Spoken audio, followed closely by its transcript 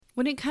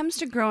When it comes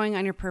to growing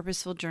on your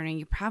purposeful journey,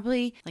 you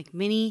probably, like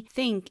many,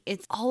 think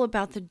it's all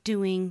about the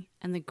doing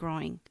and the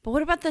growing. But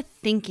what about the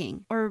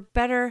thinking, or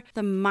better,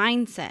 the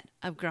mindset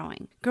of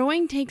growing?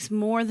 Growing takes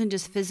more than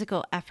just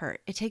physical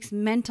effort. It takes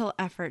mental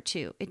effort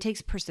too. It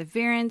takes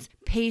perseverance,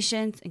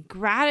 patience, and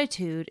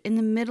gratitude in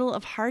the middle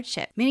of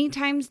hardship. Many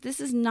times, this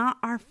is not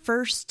our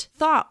first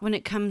thought when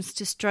it comes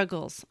to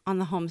struggles on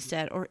the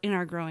homestead or in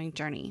our growing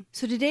journey.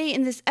 So today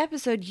in this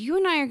episode, you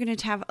and I are going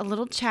to have a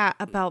little chat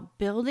about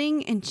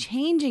building and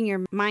changing your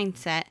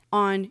mindset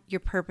on your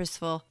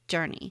purposeful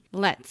journey.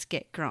 Let's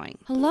get growing.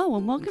 Hello,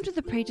 and welcome to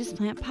the Pray Just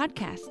Plant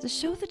podcast, the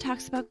show that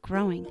talks about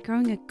growing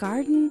a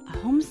garden, a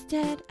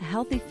homestead, a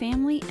healthy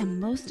family, and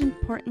most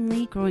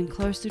importantly, growing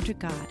closer to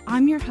God.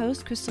 I'm your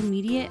host, Crystal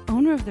Media,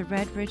 owner of the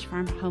Red Ridge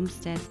Farm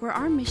Homestead, where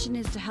our mission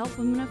is to help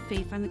women of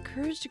faith find the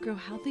courage to grow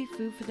healthy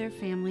food for their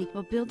family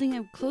while building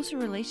a closer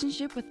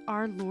relationship with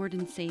our Lord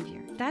and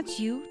Savior. If that's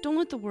you, don't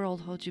let the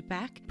world hold you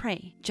back.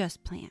 Pray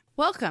Just Plant.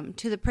 Welcome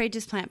to the Pray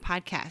Just Plant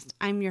podcast.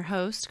 I'm your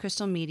host,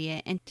 Crystal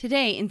Media, and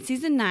today in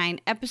season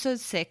 9, episode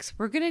 6,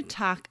 we're going to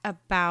talk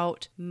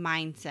about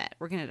mindset.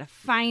 We're going to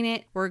define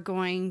it. We're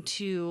going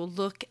to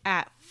look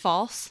at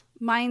false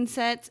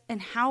mindsets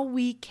and how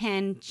we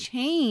can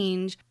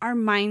change our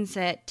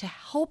mindset to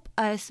help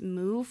us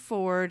move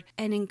forward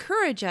and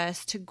encourage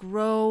us to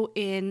grow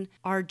in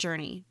our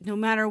journey, no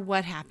matter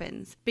what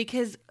happens.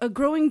 Because a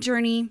growing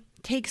journey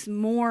takes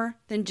more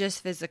than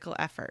just physical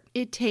effort.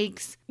 It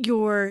takes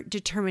your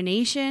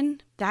determination.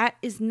 That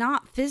is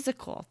not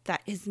physical.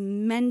 That is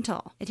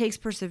mental. It takes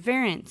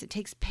perseverance. It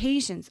takes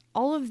patience.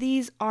 All of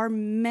these are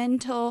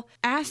mental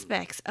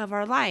aspects of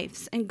our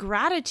lives. And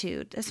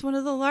gratitude, that's one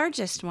of the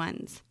largest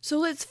ones. So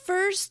let's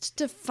first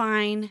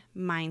define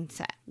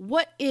mindset.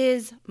 What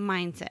is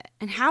mindset?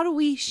 And how do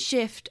we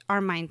shift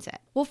our mindset?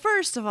 Well,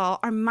 first of all,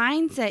 our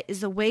mindset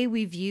is the way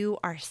we view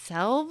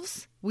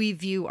ourselves. We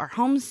view our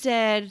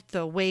homestead,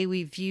 the way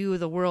we view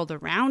the world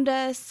around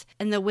us,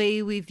 and the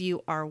way we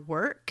view our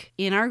work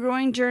in our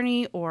growing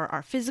journey, or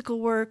our physical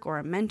work, or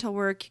our mental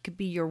work. It could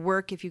be your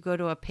work if you go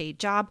to a paid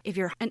job. If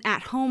you're an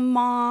at-home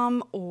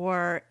mom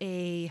or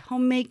a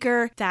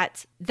homemaker,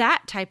 that's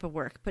that type of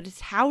work. But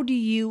it's how do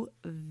you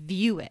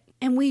view it?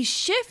 And we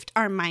shift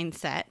our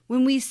mindset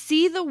when we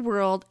see the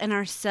world and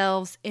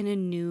ourselves in a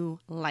new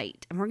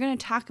light. And we're going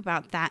to talk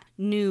about that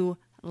new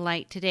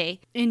light today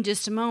in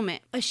just a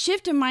moment. A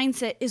shift in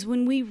mindset is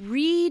when we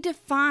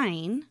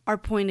redefine our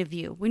point of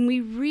view, when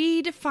we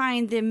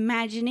redefine the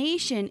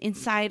imagination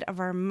inside of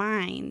our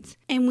minds,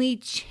 and we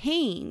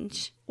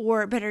change,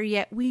 or better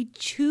yet, we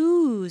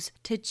choose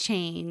to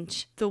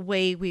change the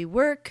way we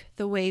work,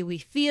 the way we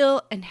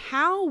feel, and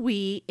how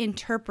we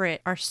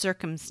interpret our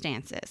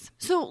circumstances.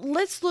 So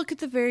let's look at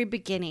the very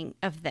beginning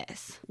of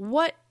this.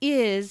 What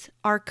is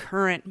our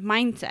current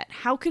mindset?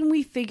 How can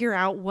we figure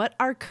out what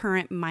our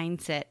current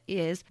mindset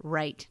is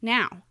right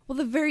now? Well,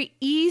 the very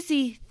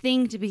easy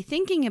thing to be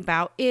thinking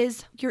about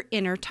is your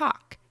inner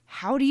talk.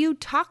 How do you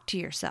talk to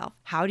yourself?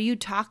 How do you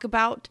talk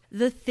about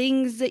the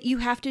things that you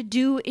have to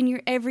do in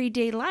your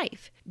everyday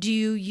life? Do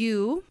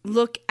you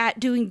look at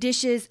doing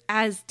dishes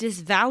as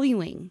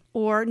disvaluing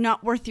or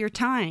not worth your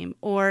time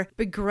or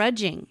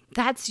begrudging?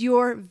 That's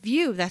your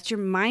view. That's your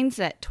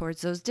mindset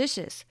towards those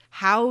dishes.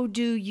 How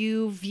do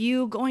you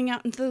view going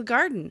out into the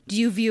garden? Do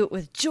you view it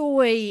with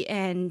joy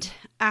and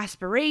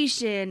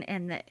aspiration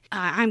and that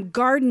I'm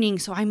gardening,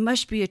 so I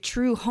must be a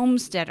true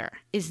homesteader?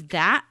 Is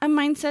that a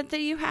mindset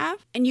that you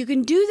have? And you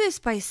can do this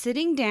by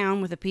sitting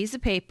down with a piece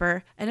of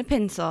paper and a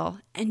pencil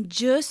and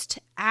just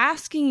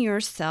asking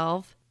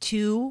yourself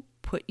to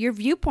put your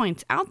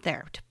viewpoints out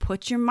there, to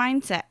put your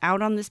mindset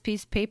out on this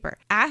piece of paper.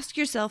 Ask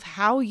yourself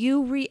how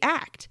you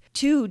react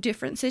to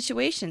different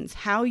situations,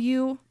 how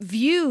you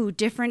view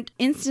different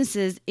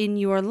instances in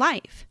your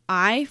life.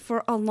 I,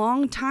 for a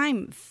long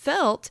time,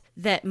 felt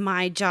that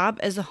my job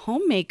as a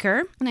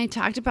homemaker, and I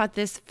talked about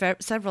this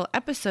several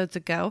episodes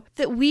ago,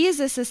 that we as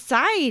a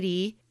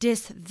society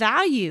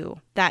disvalue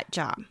that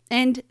job.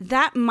 And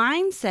that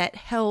mindset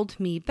held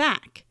me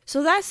back.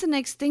 So that's the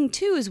next thing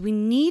too, is we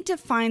need to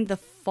find the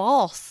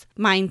false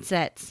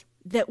mindsets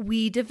that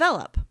we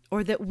develop,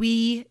 or that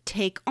we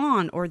take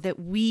on, or that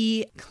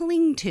we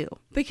cling to.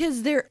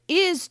 Because there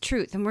is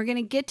truth, and we're going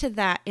to get to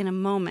that in a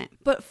moment.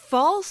 But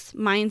false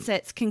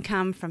mindsets can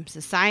come from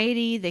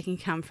society. They can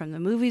come from the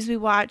movies we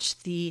watch,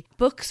 the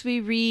books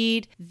we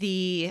read.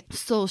 The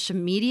social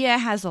media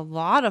has a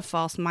lot of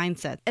false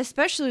mindsets,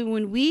 especially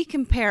when we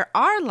compare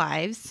our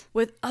lives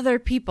with other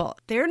people.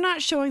 They're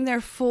not showing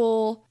their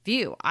full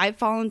view. I've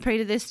fallen prey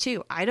to this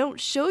too. I don't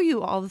show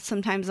you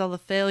sometimes all the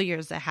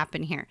failures that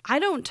happen here. I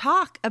don't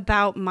talk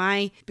about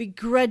my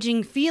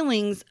begrudging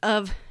feelings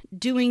of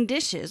doing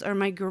dishes or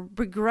my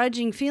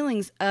begrudging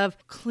feelings of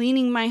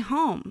cleaning my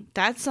home.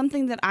 That's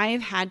something that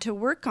I've had to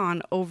work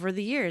on over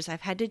the years.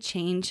 I've had to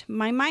change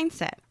my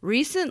mindset.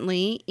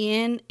 Recently,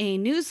 in a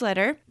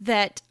newsletter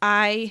that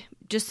I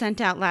just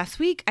sent out last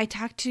week, I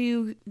talked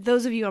to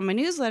those of you on my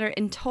newsletter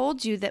and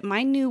told you that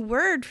my new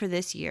word for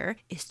this year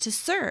is to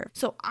serve.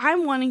 So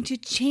I'm wanting to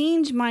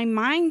change my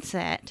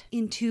mindset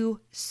into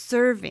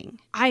serving.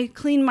 I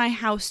clean my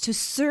house to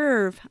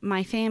serve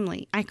my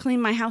family. I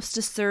clean my house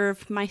to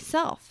serve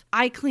myself.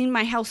 I clean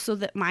my house so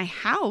that my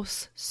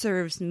house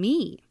serves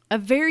me. A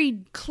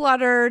very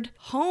cluttered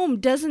home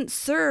doesn't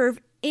serve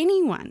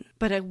anyone,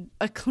 but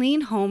a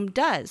clean home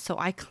does. So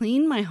I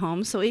clean my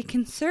home so it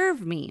can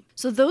serve me.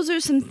 So those are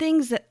some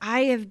things that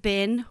I have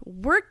been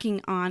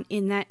working on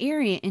in that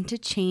area and to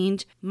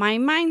change my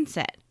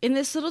mindset. In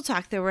this little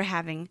talk that we're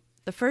having,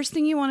 the first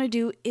thing you want to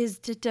do is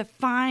to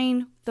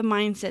define the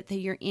mindset that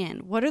you're in.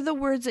 What are the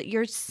words that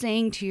you're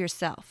saying to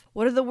yourself?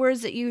 What are the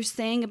words that you're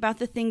saying about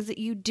the things that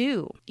you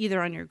do,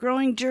 either on your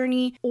growing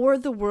journey or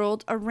the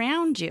world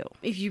around you?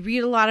 If you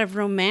read a lot of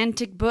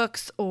romantic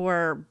books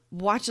or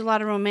watch a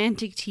lot of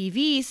romantic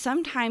TV,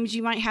 sometimes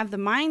you might have the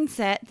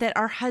mindset that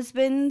our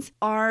husbands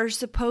are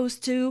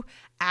supposed to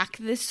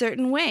act this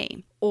certain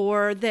way,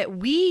 or that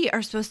we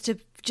are supposed to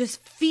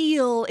just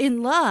feel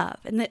in love,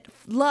 and that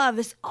love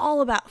is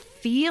all about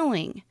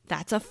feeling.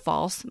 That's a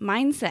false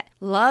mindset.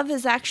 Love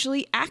is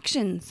actually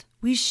actions.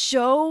 We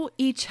show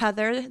each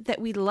other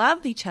that we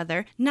love each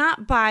other,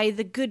 not by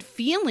the good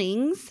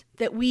feelings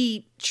that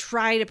we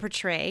try to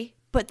portray,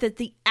 but that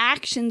the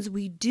actions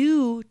we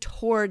do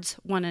towards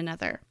one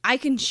another. I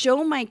can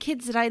show my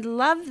kids that I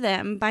love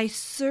them by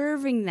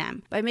serving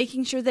them, by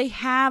making sure they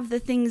have the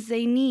things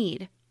they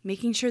need,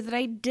 making sure that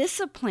I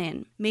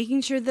discipline,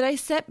 making sure that I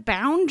set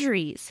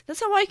boundaries. That's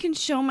how I can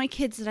show my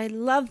kids that I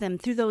love them,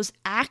 through those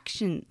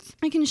actions.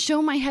 I can show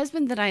my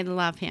husband that I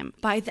love him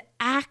by the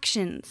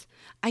actions.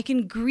 I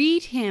can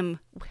greet him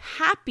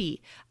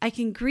happy. I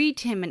can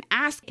greet him and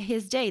ask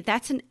his day.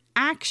 That's an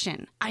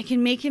action. I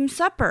can make him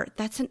supper.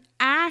 That's an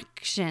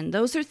action.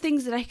 Those are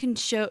things that I can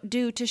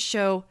do to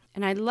show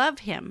and I love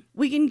him.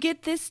 We can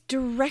get this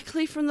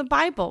directly from the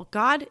Bible.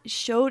 God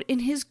showed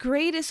in his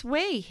greatest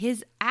way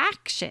his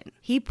action.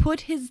 He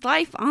put his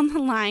life on the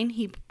line.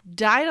 He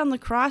died on the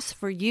cross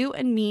for you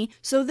and me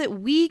so that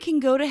we can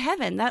go to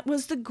heaven. That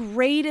was the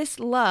greatest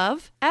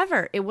love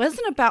ever. It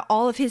wasn't about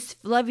all of his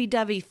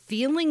lovey-dovey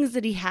feelings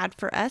that he had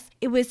for us.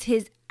 It was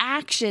his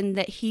action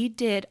that he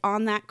did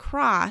on that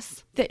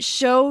cross that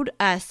showed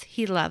us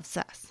he loves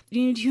us.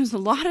 You need to use a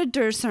lot of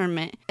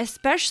discernment,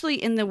 especially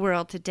in the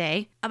world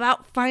today,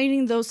 about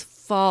finding those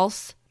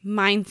false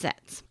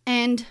mindsets.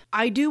 And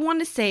I do want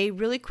to say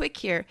really quick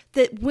here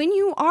that when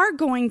you are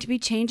going to be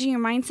changing your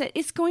mindset,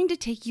 it's going to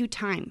take you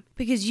time,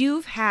 because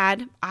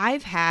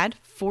I've had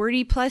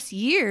 40 plus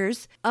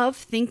years of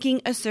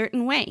thinking a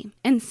certain way.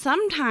 And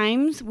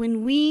sometimes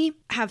when we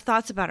have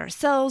thoughts about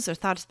ourselves or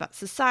thoughts about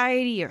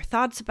society or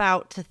thoughts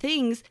about the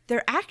things,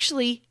 they're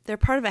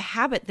part of a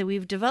habit that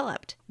we've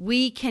developed.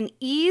 We can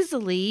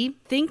easily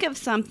think of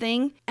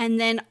something and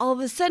then all of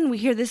a sudden we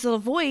hear this little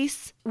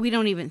voice. We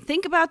don't even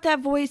think about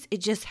that voice.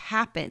 It just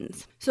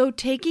happens. So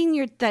taking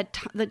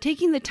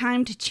the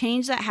time to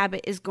change that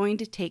habit is going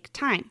to take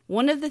time.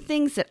 One of the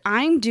things that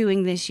I'm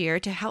doing this year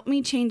to help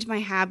me change my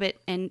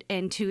habit and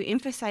to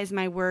emphasize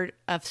my word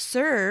of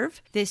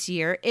serve this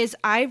year is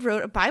I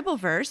wrote a Bible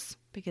verse,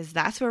 because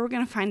that's where we're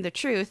going to find the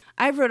truth.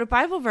 I wrote a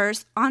Bible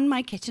verse on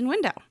my kitchen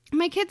window.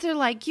 My kids are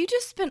like, you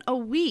just spent a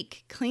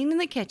week cleaning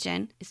the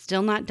kitchen. It's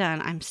still not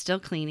done. I'm still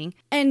cleaning.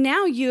 And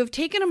now you have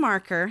taken a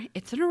marker,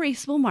 it's an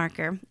erasable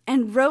marker,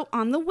 and wrote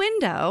on the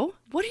window,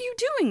 "What are you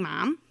doing,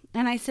 Mom?"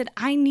 And I said,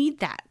 I need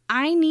that.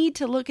 I need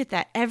to look at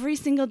that every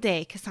single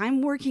day because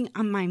I'm working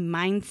on my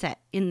mindset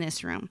in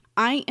this room.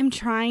 I am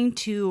trying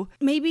to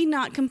maybe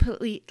not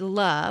completely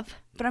love,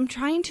 but I'm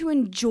trying to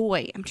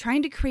enjoy. I'm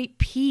trying to create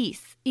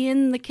peace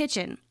in the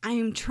kitchen. I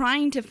am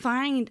trying to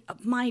find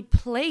my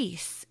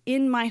place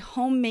in my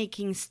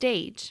homemaking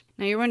stage.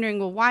 Now you're wondering,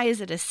 well, why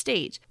is it a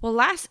stage? Well,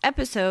 last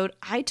episode,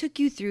 I took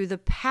you through the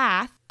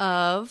path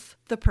of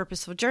the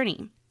purposeful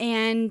journey.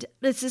 And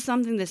this is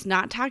something that's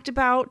not talked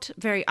about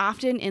very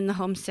often in the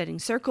homesteading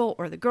circle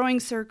or the growing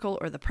circle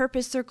or the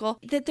purpose circle,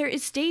 that there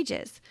is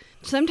stages.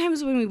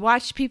 Sometimes when we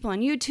watch people on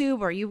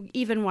YouTube, or you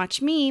even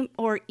watch me,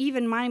 or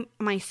even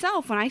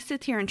myself, when I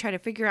sit here and try to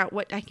figure out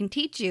what I can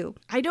teach you,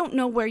 I don't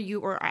know where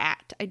you are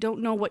at. I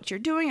don't know what you're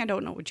doing. I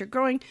don't know what you're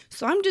growing.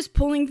 So I'm just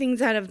pulling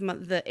things out of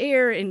the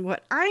air in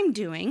what I'm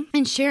doing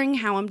and sharing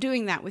how I'm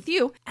doing that with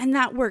you. And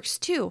that works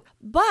too.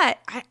 But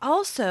I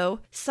also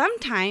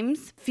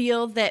sometimes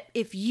feel that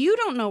if you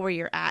don't know where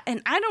you're at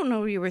and I don't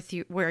know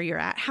where you're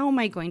at, how am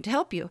I going to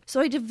help you?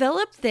 So I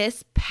developed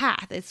this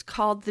path. It's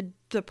called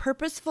the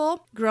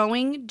Purposeful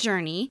Growing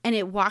Journey, and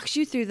it walks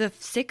you through the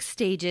 6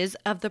 stages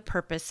of the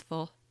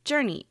purposeful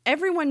journey.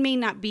 Everyone may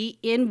not be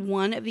in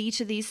one of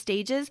each of these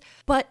stages,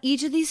 but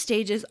each of these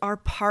stages are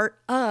part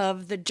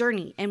of the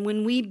journey. And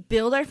when we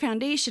build our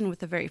foundation with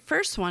the very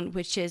first one,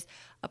 which is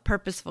a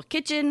purposeful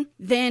kitchen,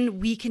 then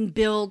we can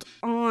build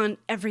on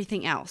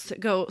everything else.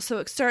 So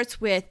it starts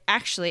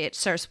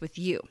with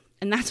you.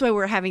 And that's why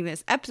we're having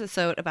this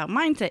episode about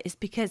mindset, is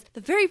because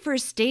the very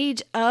first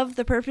stage of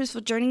the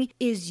purposeful journey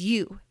is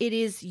you. It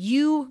is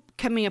you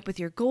coming up with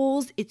your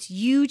goals. It's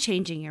you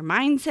changing your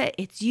mindset.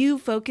 It's you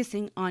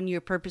focusing on your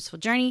purposeful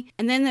journey.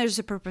 And then there's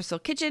the purposeful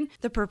kitchen,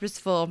 the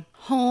purposeful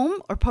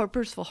home or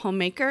purposeful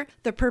homemaker,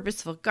 the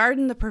purposeful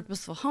garden, the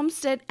purposeful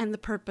homestead, and the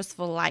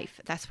purposeful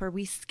life. That's where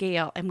we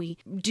scale and we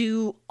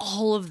do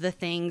all of the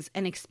things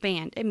and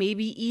expand and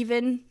maybe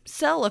even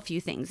sell a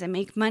few things and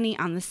make money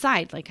on the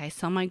side, like I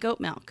sell my goat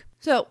milk.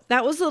 So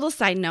that was a little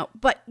side note.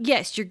 But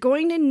yes, you're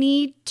going to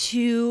need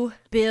to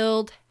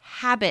build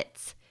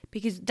habits,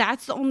 because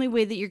that's the only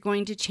way that you're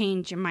going to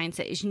change your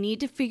mindset, is you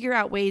need to figure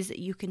out ways that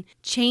you can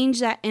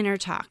change that inner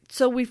talk.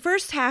 So we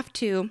first have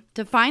to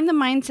define the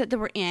mindset that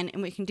we're in,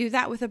 and we can do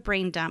that with a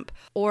brain dump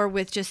or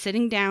with just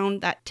sitting down.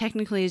 That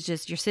technically is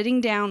just you're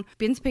sitting down,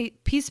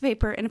 piece of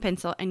paper and a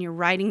pencil, and you're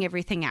writing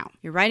everything out.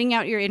 You're writing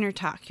out your inner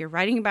talk. You're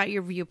writing about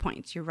your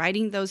viewpoints. You're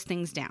writing those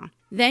things down.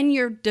 Then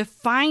you're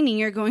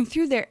going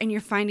through there and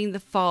you're finding the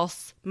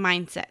false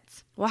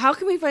mindsets. Well, how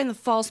can we find the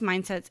false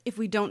mindsets if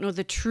we don't know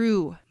the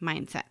true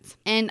mindsets?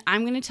 And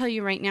I'm going to tell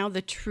you right now,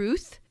 the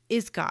truth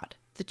is God.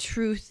 The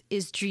truth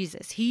is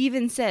Jesus. He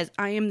even says,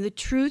 I am the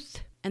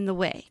truth and the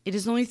way. It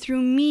is only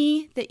through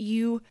me that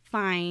you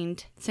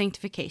find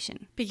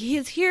sanctification.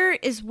 Because here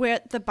is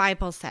what the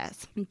Bible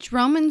says.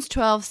 Romans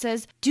 12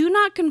 says, do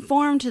not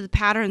conform to the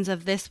patterns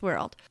of this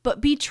world, but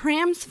be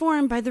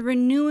transformed by the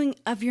renewing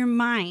of your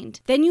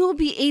mind. Then you will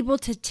be able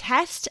to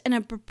test and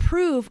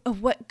approve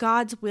of what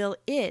God's will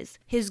is,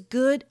 his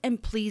good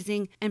and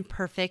pleasing and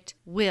perfect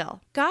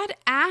will. God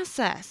asks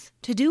us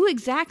to do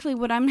exactly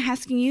what I'm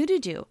asking you to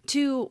do.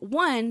 To,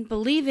 one,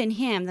 believe in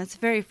him. That's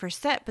the very first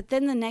step. But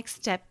then the next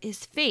step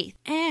is faith.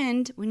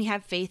 And when you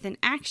have faith in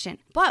action.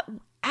 But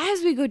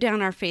as we go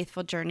down our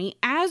faithful journey,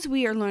 as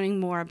we are learning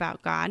more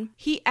about God,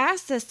 he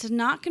asks us to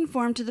not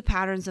conform to the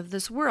patterns of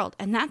this world.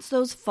 And that's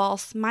those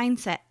false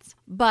mindsets.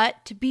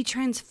 But to be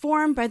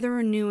transformed by the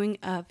renewing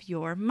of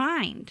your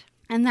mind.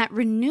 And that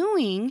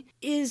renewing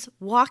is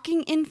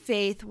walking in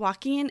faith,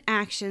 walking in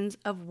actions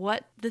of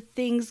what the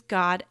things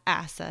God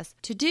asks us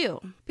to do.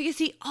 Because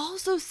he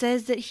also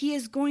says that he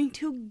is going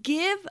to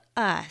give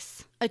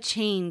us a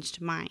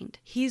changed mind.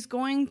 He's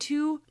going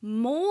to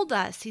mold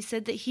us. He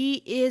said that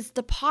he is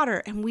the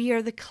potter and we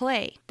are the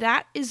clay.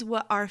 That is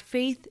what our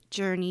faith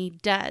journey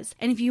does.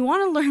 And if you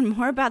want to learn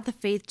more about the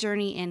faith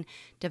journey and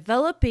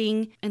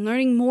developing and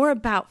learning more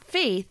about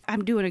faith,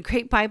 I'm doing a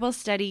great Bible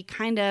study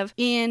kind of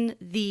in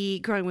the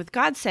Growing with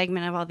God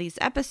segment of all these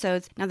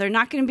episodes. Now, they're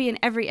not going to be in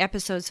every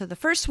episode. So the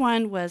first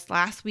one was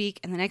last week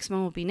and the next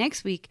one will be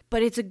next week.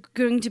 But it's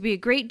going to be a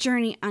great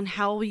journey on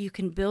how you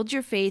can build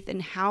your faith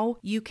and how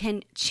you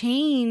can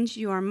change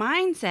your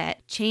mindset,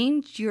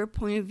 change your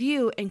point of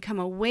view, and come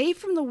away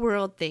from the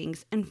world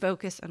things and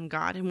focus on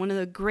God. And one of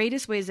the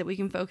greatest ways that we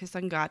can focus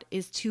on God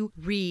is to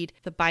read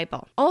the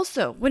Bible.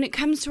 Also, when it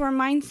comes to our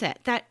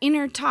mindset, that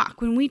inner talk,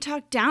 when we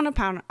talk down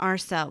upon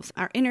ourselves,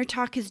 our inner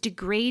talk is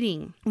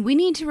degrading. We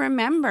need to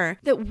remember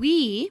that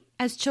we,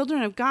 as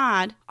children of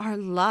God, are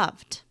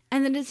loved.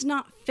 And that it's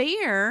not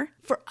fair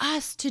for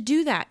us to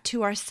do that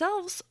to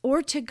ourselves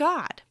or to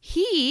God.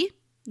 He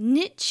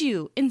knit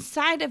you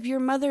inside of your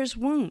mother's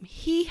womb.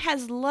 He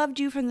has loved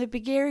you from the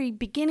very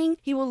beginning.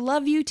 He will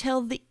love you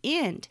till the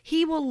end.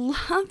 He will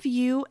love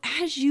you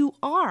as you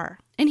are.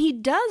 And he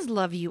does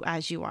love you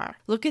as you are.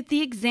 Look at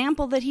the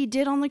example that he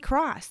did on the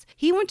cross.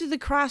 He went to the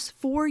cross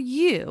for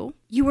you.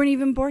 You weren't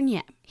even born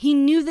yet. He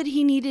knew that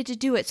he needed to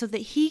do it so that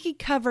he could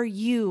cover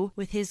you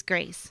with his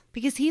grace.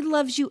 Because he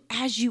loves you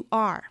as you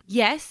are.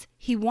 Yes,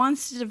 he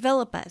wants to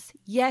develop us.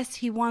 Yes,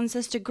 he wants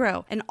us to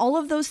grow. And all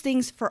of those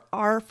things for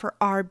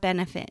our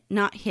benefit,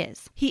 not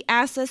his. He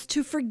asks us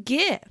to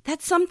forgive.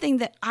 That's something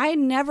that I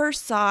never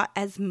saw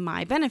as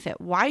my benefit.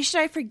 Why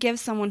should I forgive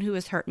someone who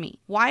has hurt me?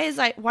 Why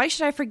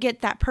should I forget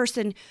that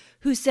person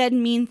who said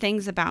mean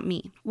things about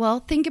me? Well,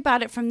 think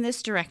about it from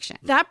this direction.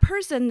 That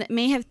person that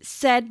may have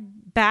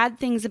said bad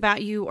things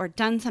about you or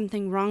done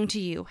something wrong to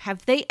you,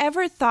 have they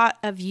ever thought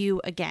of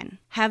you again?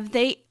 Have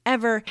they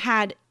ever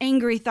had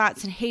angry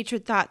thoughts and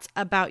hatred thoughts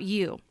about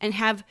you? And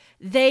have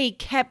they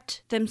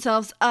kept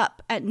themselves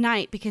up at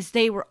night because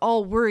they were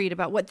all worried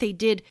about what they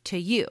did to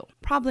you?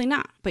 Probably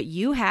not. But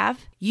you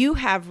have. You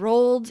have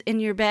rolled in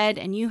your bed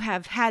and you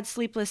have had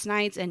sleepless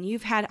nights and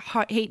you've had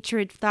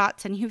hatred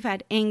thoughts and you've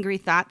had angry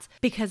thoughts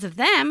because of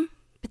them.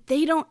 But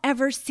they don't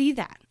ever see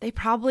that. They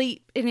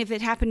probably, and if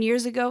it happened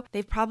years ago,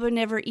 they've probably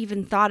never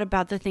even thought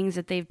about the things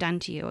that they've done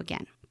to you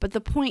again. But the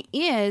point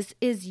is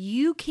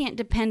you can't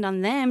depend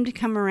on them to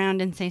come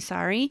around and say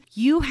sorry.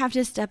 You have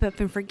to step up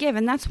and forgive.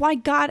 And that's why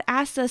God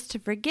asks us to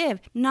forgive,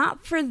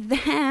 not for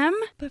them,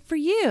 but for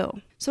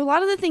you. So a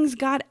lot of the things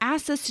God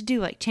asks us to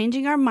do, like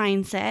changing our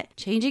mindset,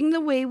 changing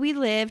the way we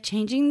live,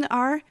 changing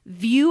our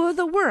view of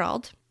the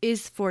world,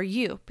 is for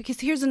you. Because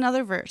here's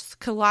another verse,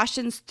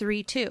 Colossians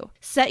 3:2.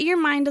 Set your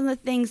mind on the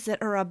things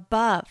that are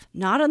above,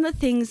 not on the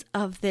things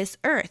of this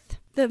earth.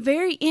 The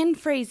very end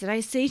phrase that I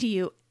say to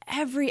you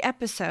every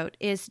episode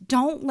is,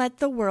 don't let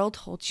the world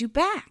hold you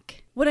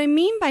back. What I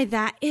mean by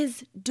that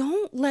is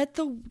don't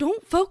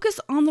focus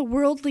on the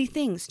worldly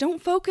things.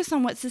 Don't focus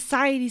on what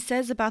society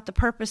says about the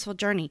purposeful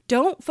journey.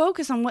 Don't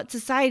focus on what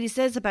society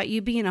says about you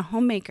being a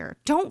homemaker.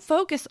 Don't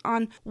focus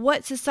on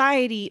what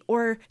society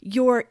or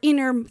your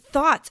inner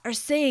thoughts are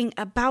saying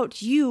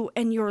about you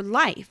and your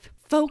life.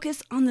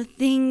 Focus on the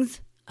things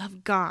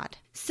of God.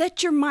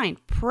 Set your mind.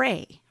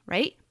 Pray,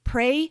 right?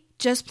 Pray,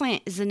 just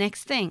plant is the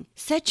next thing.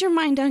 Set your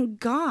mind on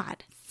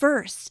God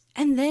first,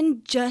 and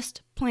then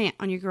just plant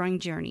on your growing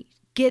journey.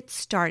 Get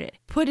started.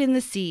 Put in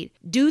the seed.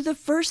 Do the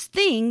first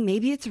thing.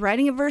 Maybe it's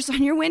writing a verse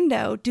on your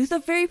window. Do the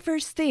very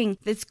first thing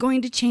that's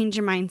going to change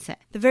your mindset.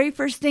 The very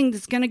first thing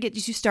that's going to get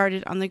you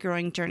started on the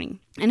growing journey.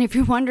 And if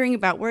you're wondering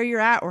about where you're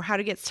at or how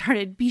to get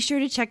started, be sure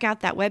to check out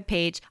that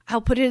webpage. I'll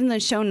put it in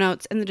the show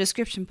notes and the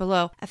description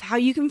below of how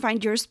you can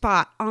find your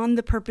spot on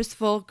the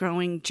purposeful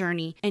growing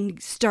journey and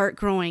start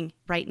growing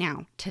right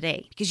now,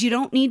 today. Because you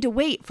don't need to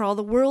wait for all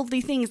the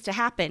worldly things to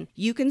happen.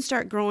 You can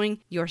start growing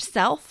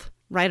yourself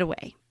right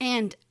away.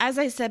 And as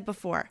I said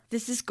before,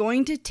 this is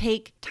going to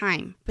take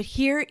time. But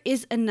here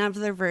is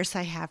another verse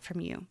I have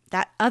from you,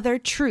 that other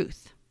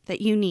truth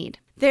that you need.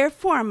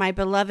 Therefore, my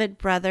beloved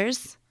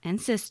brothers and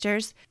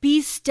sisters,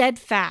 be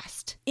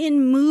steadfast,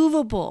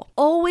 immovable,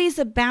 always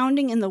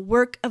abounding in the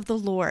work of the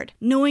Lord,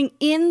 knowing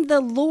in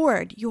the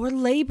Lord your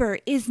labor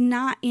is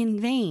not in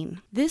vain.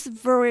 This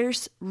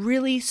verse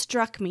really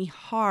struck me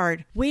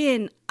hard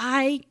when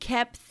I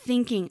kept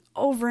thinking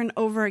over and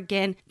over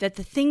again that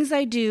the things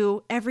I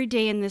do every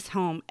day in this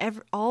home,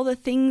 all the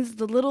things,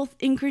 the little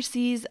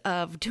intricacies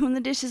of doing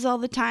the dishes all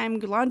the time,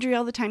 laundry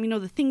all the time,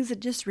 the things that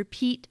just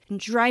repeat and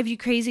drive you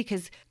crazy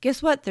because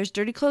guess what? There's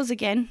dirty clothes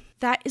again.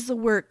 That is the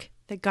work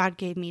that God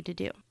gave me to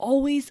do.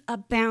 Always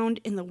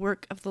abound in the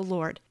work of the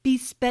Lord. Be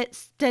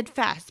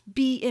steadfast.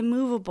 Be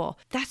immovable.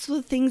 That's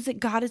the things that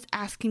God is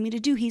asking me to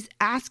do. He's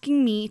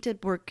asking me to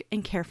work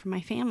and care for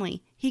my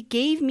family. He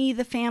gave me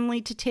the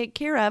family to take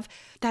care of.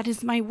 That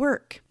is my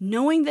work.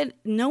 Knowing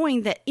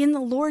that in the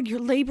Lord your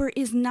labor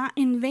is not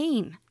in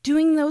vain.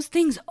 Doing those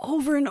things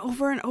over and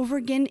over and over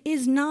again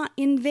is not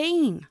in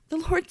vain. The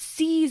Lord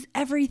sees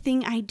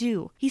everything I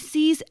do. He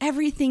sees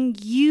everything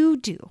you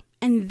do.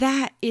 And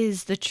that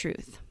is the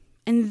truth.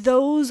 And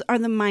those are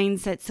the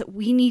mindsets that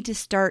we need to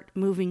start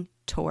moving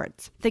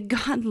towards. That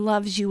God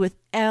loves you with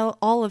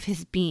all of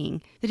his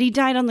being. That he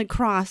died on the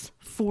cross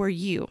for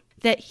you.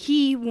 That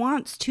he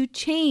wants to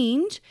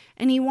change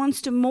and he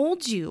wants to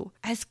mold you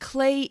as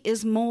clay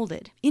is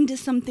molded into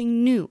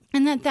something new.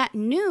 And that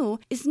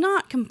new is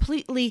not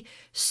completely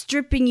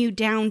stripping you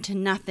down to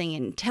nothing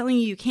and telling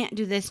you can't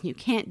do this and you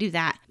can't do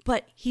that.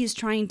 But he's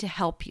trying to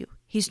help you.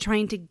 He's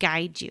trying to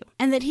guide you.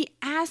 And that he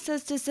asks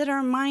us to set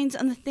our minds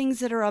on the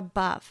things that are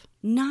above,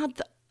 not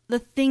the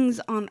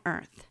things on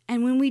earth.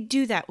 And when we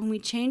do that, when we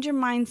change our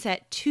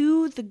mindset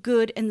to the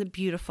good and the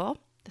beautiful,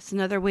 that's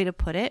another way to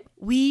put it,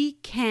 we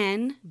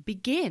can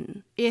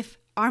begin. If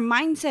our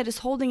mindset is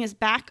holding us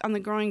back on the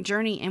growing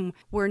journey and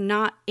we're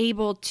not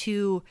able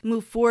to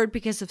move forward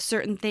because of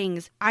certain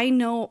things. I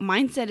know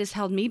mindset has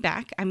held me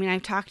back. I mean,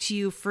 I've talked to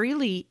you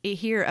freely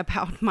here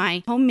about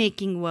my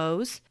homemaking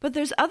woes, but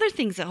there's other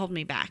things that hold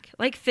me back,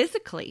 like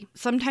physically.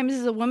 Sometimes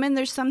as a woman,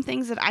 there's some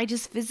things that I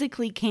just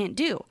physically can't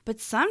do. But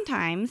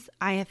sometimes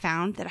I have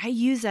found that I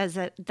use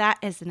that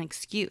as an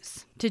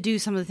excuse to do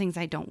some of the things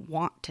I don't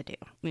want to do.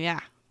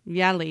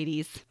 Yeah,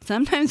 ladies.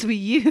 Sometimes we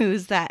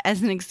use that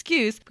as an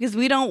excuse because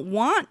we don't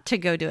want to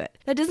go do it.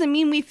 That doesn't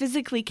mean we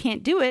physically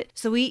can't do it.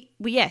 So we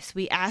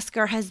ask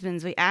our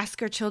husbands, we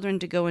ask our children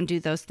to go and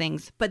do those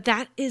things. But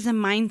that is a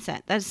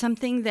mindset. That is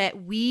something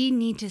that we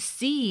need to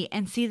see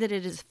and see that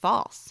it is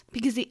false.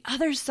 Because the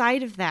other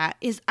side of that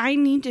is I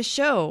need to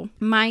show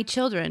my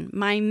children,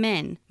 my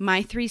men,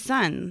 my 3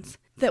 sons,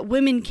 that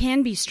women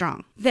can be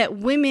strong, that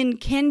women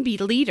can be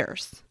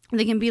leaders.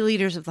 They can be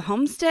leaders of the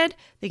homestead.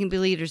 They can be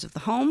leaders of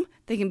the home.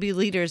 They can be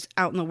leaders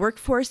out in the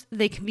workforce.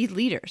 They can be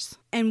leaders.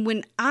 And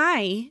when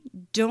I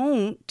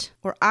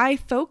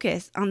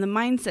focus on the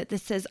mindset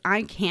that says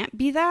I can't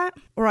be that,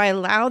 or I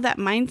allow that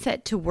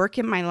mindset to work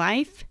in my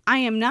life, I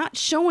am not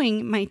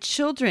showing my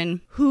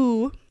children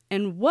who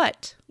and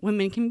what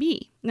women can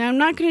be. Now, I'm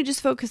not going to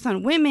just focus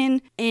on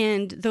women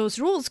and those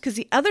rules because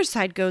the other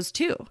side goes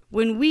too.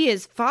 When we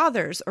as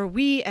fathers or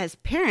we as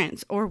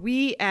parents or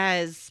we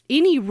as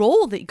any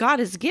role that God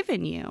has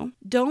given you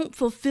don't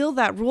fulfill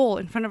that role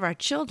in front of our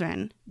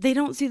children, they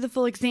don't see the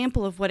full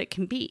example of what it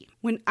can be.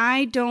 When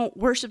I don't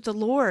worship the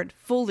Lord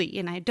fully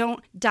and I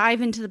don't dive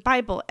into the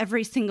Bible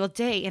every single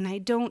day and I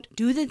don't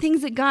do the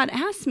things that God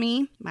asks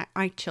me,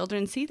 my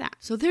children see that.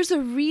 So there's a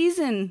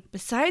reason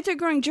besides our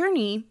growing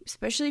journey,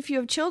 especially if you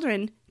have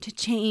children, to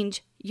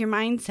change your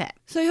mindset.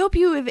 So I hope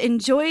you have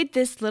enjoyed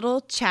this little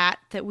chat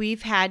that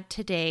we've had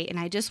today. And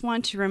I just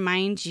want to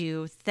remind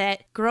you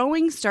that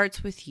growing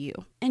starts with you.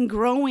 And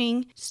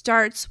growing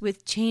starts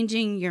with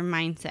changing your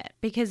mindset.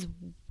 Because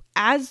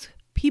as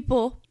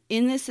people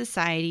in this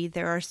society,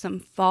 there are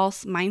some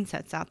false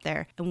mindsets out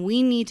there. And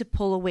we need to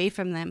pull away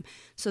from them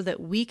so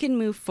that we can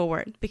move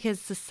forward. Because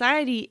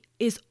society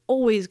is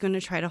always going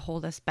to try to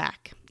hold us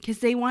back. Because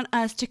they want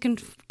us to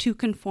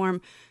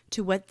conform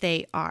to what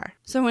they are.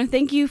 So I want to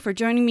thank you for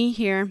joining me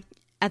here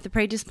at the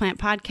Pray Just Plant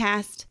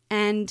podcast.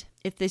 And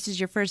if this is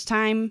your first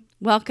time,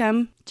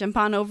 welcome. Jump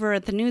on over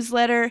at the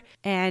newsletter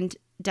and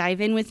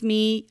dive in with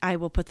me. I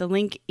will put the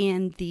link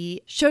in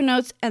the show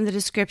notes and the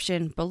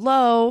description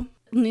below.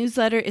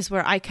 Newsletter is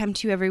where I come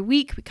to you every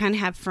week. We kind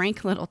of have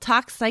frank little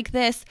talks like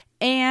this.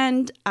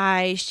 And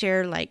I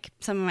share like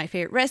some of my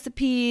favorite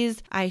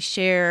recipes. I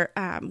share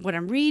what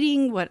I'm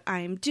reading, what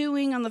I'm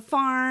doing on the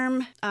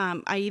farm.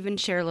 I even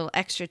share little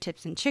extra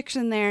tips and tricks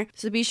in there.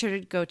 So be sure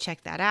to go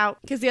check that out.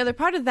 Because the other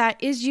part of that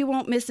is you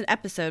won't miss an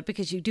episode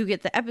because you do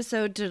get the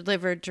episode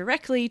delivered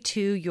directly to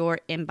your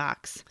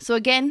inbox. So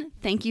again,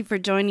 thank you for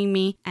joining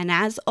me. And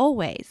as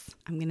always,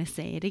 I'm going to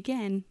say it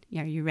again.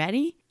 Are you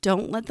ready?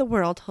 Don't let the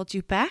world hold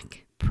you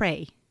back.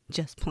 Pray,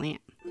 just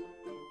plant.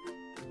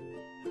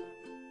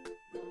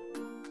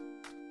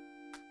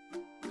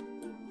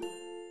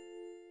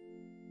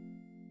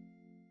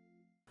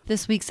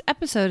 This week's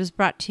episode is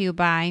brought to you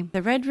by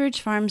the Red Ridge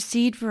Farm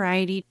Seed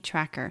Variety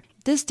Tracker.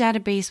 This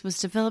database was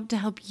developed to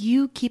help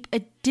you keep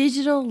a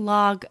digital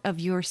log of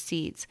your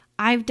seeds.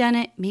 I've done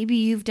it. Maybe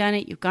you've done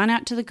it. You've gone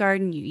out to the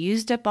garden. You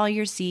used up all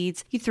your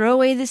seeds. You throw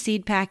away the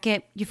seed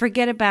packet. You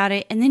forget about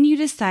it. And then you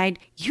decide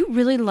you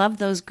really love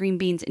those green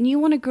beans and you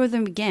want to grow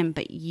them again,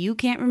 but you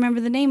can't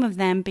remember the name of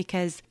them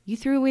because you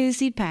threw away the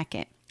seed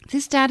packet.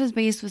 This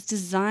database was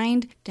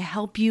designed to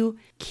help you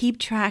keep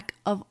track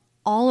of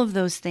all of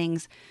those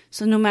things.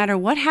 So no matter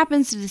what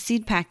happens to the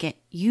seed packet,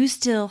 you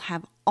still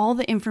have all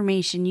the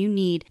information you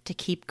need to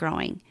keep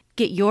growing.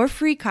 Get your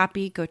free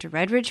copy. Go to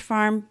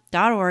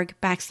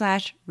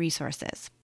redridgefarm.org/resources.